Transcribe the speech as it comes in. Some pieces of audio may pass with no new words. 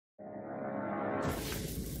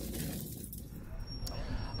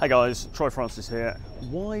Hey guys, Troy Francis here.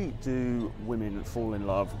 Why do women fall in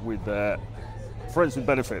love with their friends with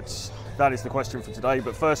benefits? That is the question for today.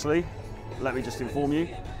 But firstly, let me just inform you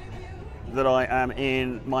that I am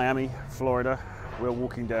in Miami, Florida. We're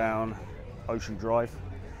walking down Ocean Drive.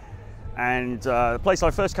 And the place I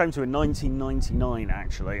first came to in 1999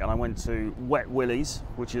 actually, and I went to Wet Willie's,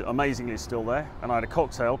 which is amazingly still there. And I had a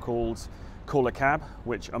cocktail called Call a Cab,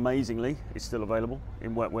 which amazingly is still available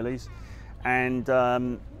in Wet Willie's. And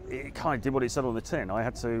it kind of did what it said on the tin. I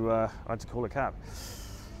had to call a cab.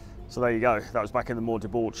 So there you go. That was back in the more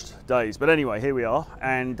debauched days. But anyway, here we are.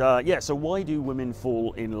 And yeah, so why do women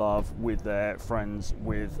fall in love with their friends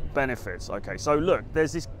with benefits? Okay, so look,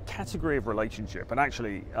 there's this category of relationship. And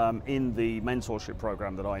actually, in the mentorship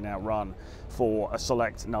program that I now run for a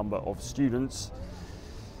select number of students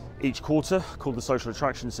each quarter, called the Social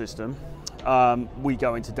Attraction System, we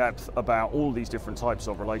go into depth about all these different types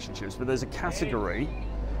of relationships. But there's a category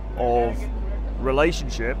of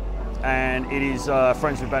relationship, and it is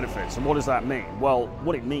friends with benefits. And what does that mean? Well,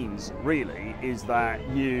 what it means really is that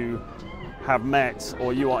you have met,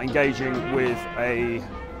 or you are engaging with a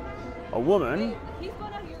woman,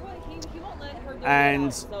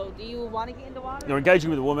 and so do you want to get in the water? You're engaging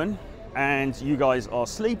with a woman and you guys are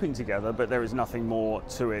sleeping together, but there is nothing more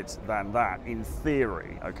to it than that, in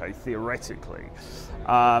theory, okay, theoretically.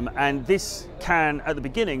 And this can, at the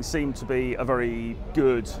beginning, seem to be a very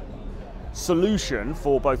good solution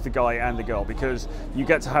for both the guy and the girl, because you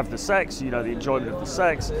get to have the sex, you know, the enjoyment of the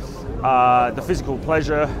sex, the physical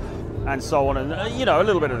pleasure, and so on, and you know, a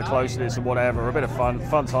little bit of the closeness and whatever, a bit of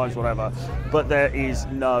fun times, whatever, but there is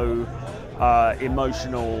no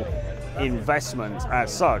emotional investment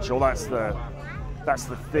as such, or that's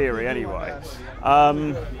the theory anyway.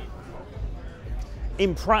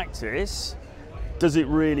 In practice, does it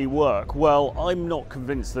really work? Well, I'm not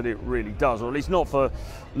convinced that it really does, or at least not for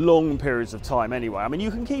long periods of time anyway. I mean,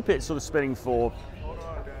 you can keep it sort of spinning for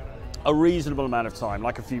a reasonable amount of time,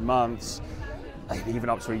 like a few months, maybe even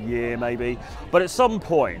up to a year maybe, but at some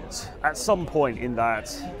point in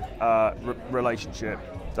that relationship,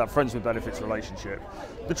 that friends with benefits relationship,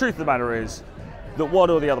 the truth of the matter is that one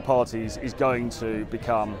or the other parties is going to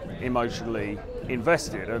become emotionally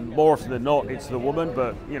invested, and more often than not it's the woman,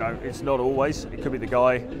 but you know, it's not always. It could be the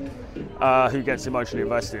guy who gets emotionally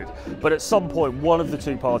invested, but at some point one of the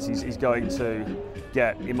two parties is going to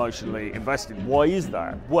get emotionally invested. Why is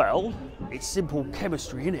that? Well, it's simple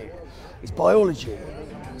chemistry, innit? It's biology,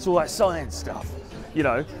 it's all that science stuff, you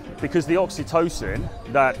know, because the oxytocin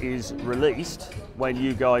that is released when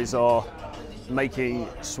you guys are making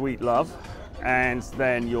sweet love and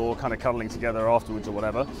then you're kind of cuddling together afterwards or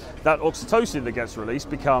whatever, that oxytocin that gets released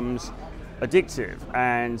becomes addictive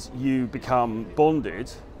and you become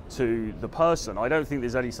bonded to the person. I don't think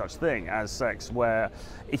there's any such thing as sex where,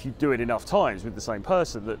 if you do it enough times with the same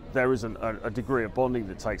person, that there isn't a degree of bonding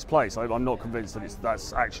that takes place. I'm not convinced that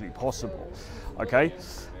that's actually possible, okay?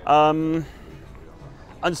 And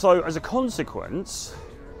so as a consequence,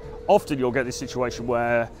 often you'll get this situation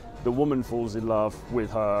where the woman falls in love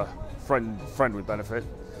with her friend with benefit,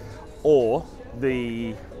 or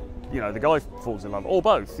the guy falls in love, or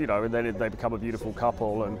both, you know, and then they become a beautiful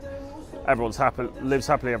couple and everyone's lives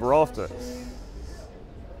happily ever after.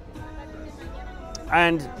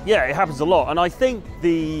 And yeah, it happens a lot. And I think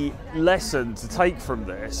the lesson to take from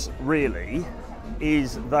this really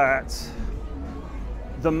is that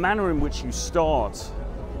the manner in which you start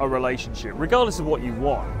a relationship, regardless of what you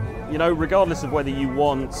want, you know, regardless of whether you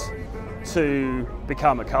want to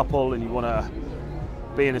become a couple and you want to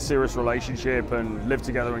be in a serious relationship and live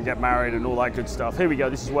together and get married and all that good stuff. Here we go,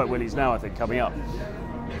 this is Wet Willie's now, I think, coming up.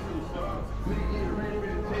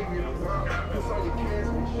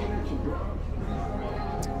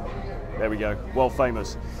 There we go, world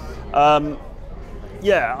famous.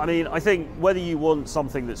 Yeah, I mean, I think whether you want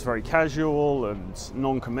something that's very casual and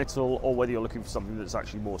non-committal, or whether you're looking for something that's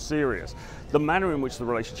actually more serious, the manner in which the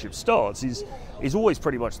relationship starts is always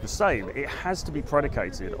pretty much the same. It has to be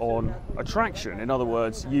predicated on attraction. In other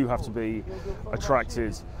words, you have to be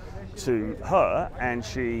attracted to her and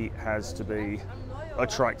she has to be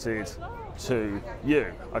attracted to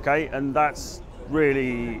you, okay? And that's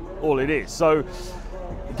really all it is. So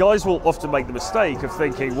guys will often make the mistake of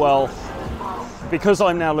thinking, well, because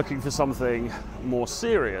I'm now looking for something more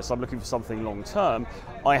serious, I'm looking for something long term,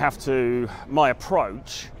 my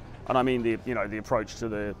approach, and I mean the approach to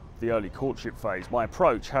the early courtship phase, my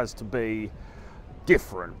approach has to be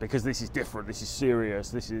different, because this is different, this is serious,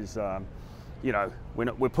 this is, you know,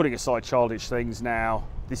 we're putting aside childish things now.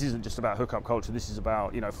 This isn't just about hookup culture, this is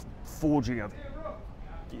about, you know, forging a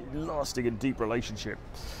lasting and deep relationship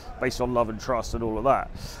based on love and trust and all of that.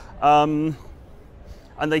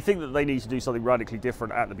 And they think that they need to do something radically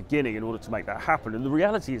different at the beginning in order to make that happen. And the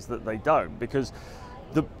reality is that they don't, because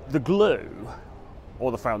the glue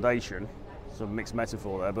or the foundation, sort of mixed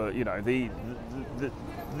metaphor there, but you know,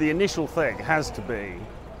 the initial thing has to be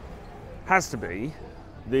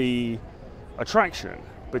the attraction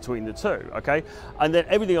between the two, okay? And then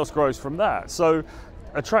everything else grows from that. So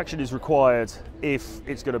attraction is required if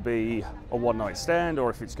it's going to be a one-night stand, or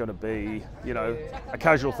if it's going to be, you know, a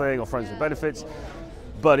casual thing, or friends with benefits.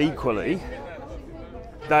 But equally,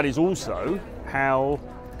 that is also how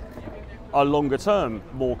a longer-term,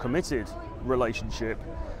 more committed relationship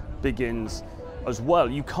begins as well.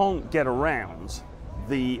 You can't get around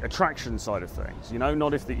the attraction side of things, you know,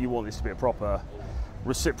 not if that you want this to be a proper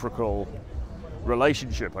reciprocal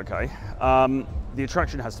relationship, okay? The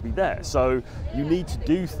attraction has to be there. So you need to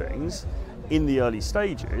do things in the early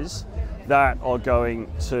stages that are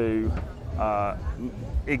going to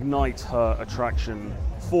ignite her attraction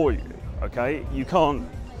for you, okay? You can't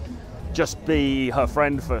just be her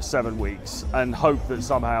friend for 7 weeks and hope that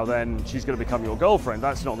somehow then she's going to become your girlfriend.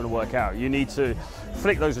 That's not going to work out. You need to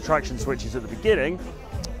flick those attraction switches at the beginning,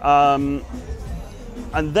 and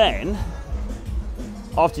then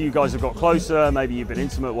after you guys have got closer, maybe you've been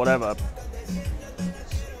intimate, whatever,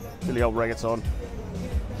 silly old reggaeton.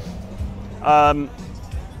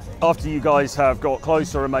 After you guys have got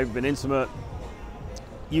closer and maybe been intimate,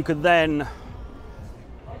 you can then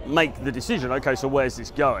make the decision, okay, so where's this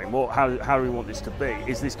going? How do we want this to be?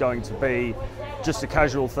 Is this going to be just a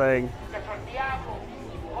casual thing?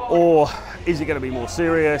 Or is it going to be more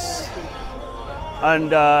serious?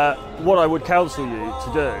 And what I would counsel you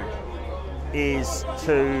to do is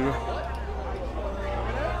to,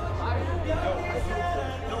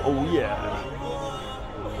 oh yeah.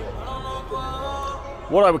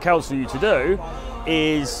 What I would counsel you to do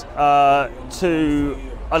is to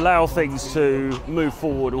allow things to move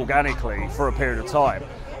forward organically for a period of time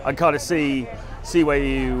and kind of see where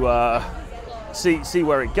you see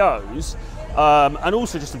where it goes, and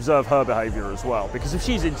also just observe her behavior as well, because if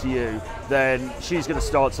she's into you, then she's going to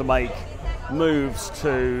start to make moves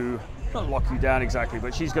to not lock you down exactly,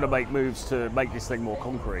 but she's going to make moves to make this thing more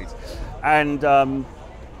concrete. And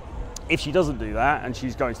if she doesn't do that and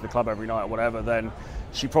she's going to the club every night or whatever, then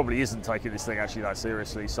she probably isn't taking this thing actually that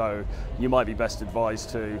seriously. So you might be best advised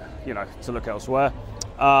to, you know, to look elsewhere.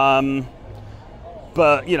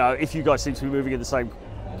 But you know, if you guys seem to be moving in the same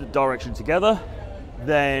direction together,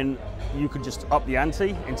 then you can just up the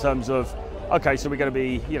ante in terms of, okay, so we're going to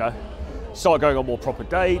be, you know, start going on more proper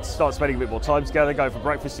dates, start spending a bit more time together, go for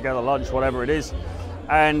breakfast together, lunch, whatever it is,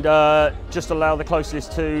 and just allow the closeness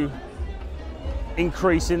to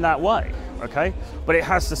increase in that way, okay? But it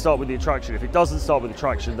has to start with the attraction. If it doesn't start with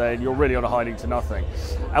attraction, then you're really on a hiding to nothing.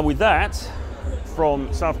 And with that,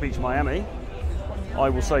 from South Beach, Miami, I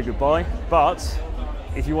will say goodbye. But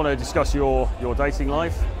if you want to discuss your dating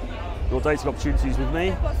life, your dating opportunities with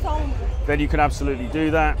me, then you can absolutely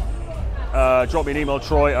do that. Drop me an email,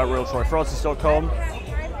 troy@realtroyfrancis.com,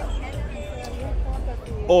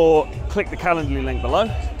 or click the Calendly link below.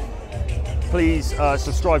 Please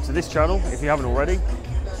subscribe to this channel if you haven't already.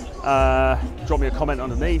 Drop me a comment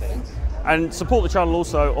underneath, and support the channel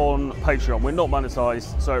also on Patreon. We're not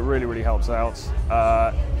monetized, so it really, really helps out.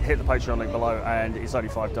 Hit the Patreon link below, and it's only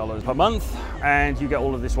 $5 per month, and you get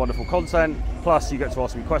all of this wonderful content. Plus, you get to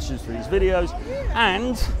ask me questions for these videos,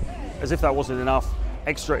 and as if that wasn't enough,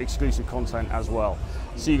 extra exclusive content as well.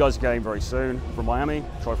 See you guys again very soon. From Miami,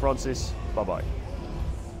 Troy Francis. Bye-bye.